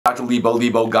Dr.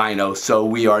 Lipo, Gyno. So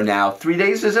we are now 3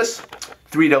 days, is this?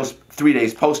 3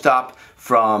 days post-op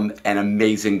from an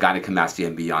amazing gynecomastia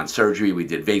and beyond surgery. We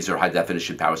did Vaser high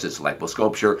definition power assisted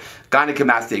liposculpture,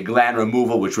 gynecomastia gland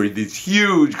removal, which were these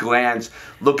huge glands.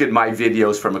 Look at my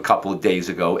videos from a couple of days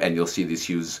ago and you'll see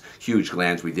these huge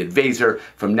glands. We did Vaser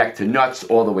from neck to nuts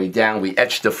all the way down. We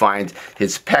etched defined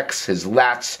his pecs, his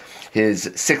lats,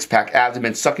 his six-pack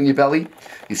abdomen. Suck in your belly.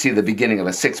 You see the beginning of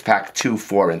a six-pack, 2,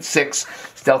 4, and 6.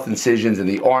 Stealth incisions in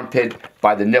the armpit,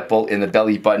 by the nipple, in the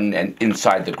belly button, and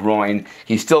inside the groin.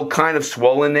 He's still kind of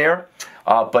swollen there,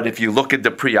 but if you look at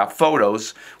the pre-op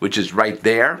photos, which is right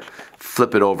there,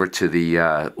 flip it over to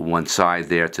the one side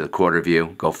there, to the quarter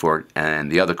view, go for it,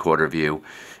 and the other quarter view,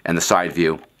 and the side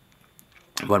view.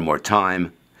 One more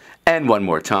time, and one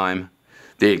more time.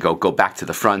 There you go, go back to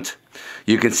the front.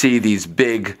 You can see these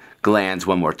big glands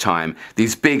one more time.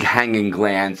 These big hanging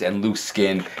glands and loose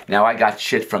skin. Now I got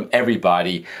shit from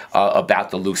everybody about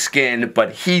the loose skin,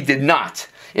 but he did not.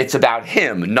 It's about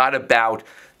him, not about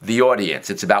the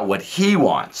audience. It's about what he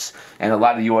wants. And a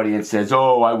lot of the audience says,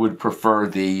 oh, I would prefer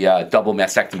the double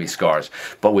mastectomy scars.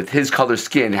 But with his color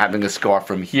skin, having a scar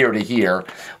from here to here,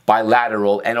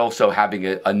 bilateral, and also having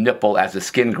a nipple as a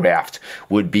skin graft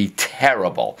would be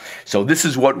terrible. So this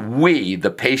is what we,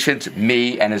 the patient,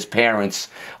 me, and his parents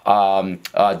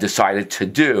decided to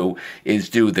do, is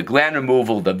do the gland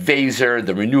removal, the Vaser,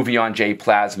 the Renuvion J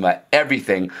plasma,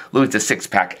 everything. Look at the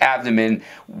six-pack abdomen.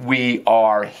 We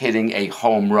are hitting a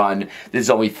home run. This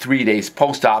is only 3 days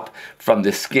post-op from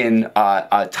the skin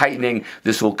tightening.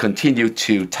 This will continue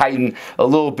to tighten. A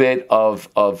little bit of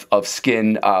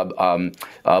skin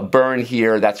burn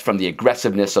here. That's from the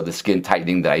aggressiveness of the skin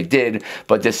tightening that I did,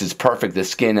 but this is perfect. The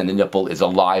skin and the nipple is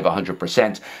alive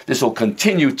 100%. This will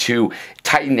continue to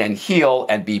tighten and heal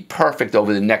and be perfect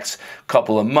over the next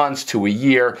couple of months to a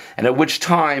year, and at which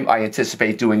time I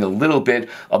anticipate doing a little bit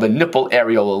of a nipple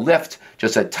areola lift,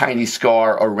 just a tiny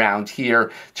scar around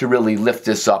here to really lift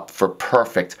this up for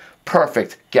perfect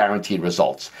guaranteed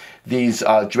results. These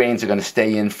drains are going to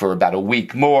stay in for about a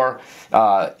week more,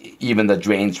 even the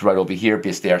drains right over here,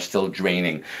 because they are still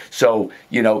draining. So,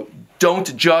 you know,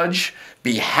 don't judge,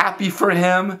 be happy for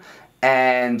him,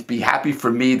 and be happy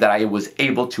for me that I was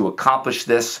able to accomplish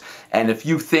this. And if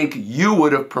you think you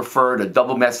would have preferred a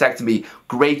double mastectomy,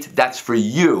 great, that's for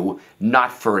you,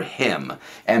 not for him.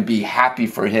 And be happy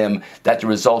for him that the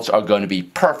results are going to be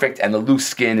perfect and the loose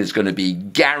skin is going to be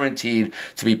guaranteed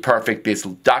to be perfect, because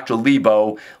Dr.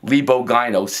 Lipo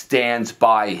Gyno, stands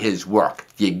by his work.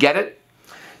 Do you get it?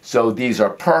 So these are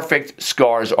perfect.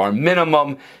 Scars are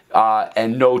minimum,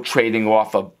 and no trading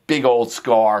off a big old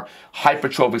scar,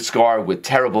 hypertrophic scar with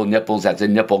terrible nipples as a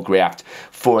nipple graft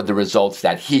for the results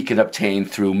that he can obtain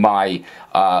through my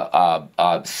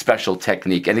special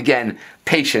technique. And again,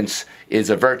 patience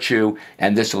is a virtue,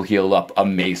 and this will heal up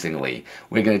amazingly.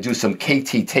 We're going to do some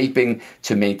KT taping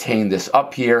to maintain this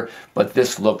up here, but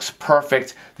this looks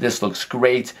perfect. This looks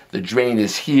great. The drain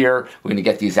is here. We're going to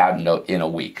get these out in a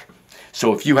week.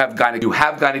 So if you have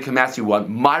gynecomastia, you want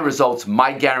my results,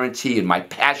 my guarantee, and my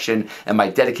passion, and my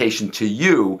dedication to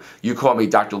you, you call me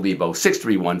Dr. Lipo,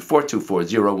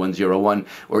 631-424-0101,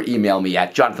 or email me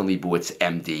at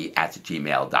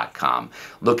jonathanleibowitzmd@gmail.com.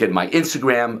 Look at my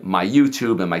Instagram, my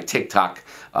YouTube, and my TikTok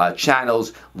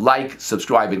channels. Like,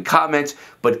 subscribe, and comment,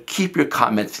 but keep your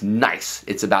comments nice.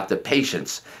 It's about the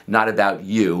patients, not about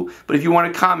you. But if you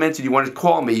want to comment and you want to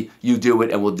call me, you do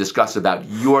it, and we'll discuss about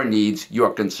your needs,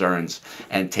 your concerns,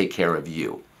 and take care of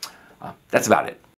you. That's about it.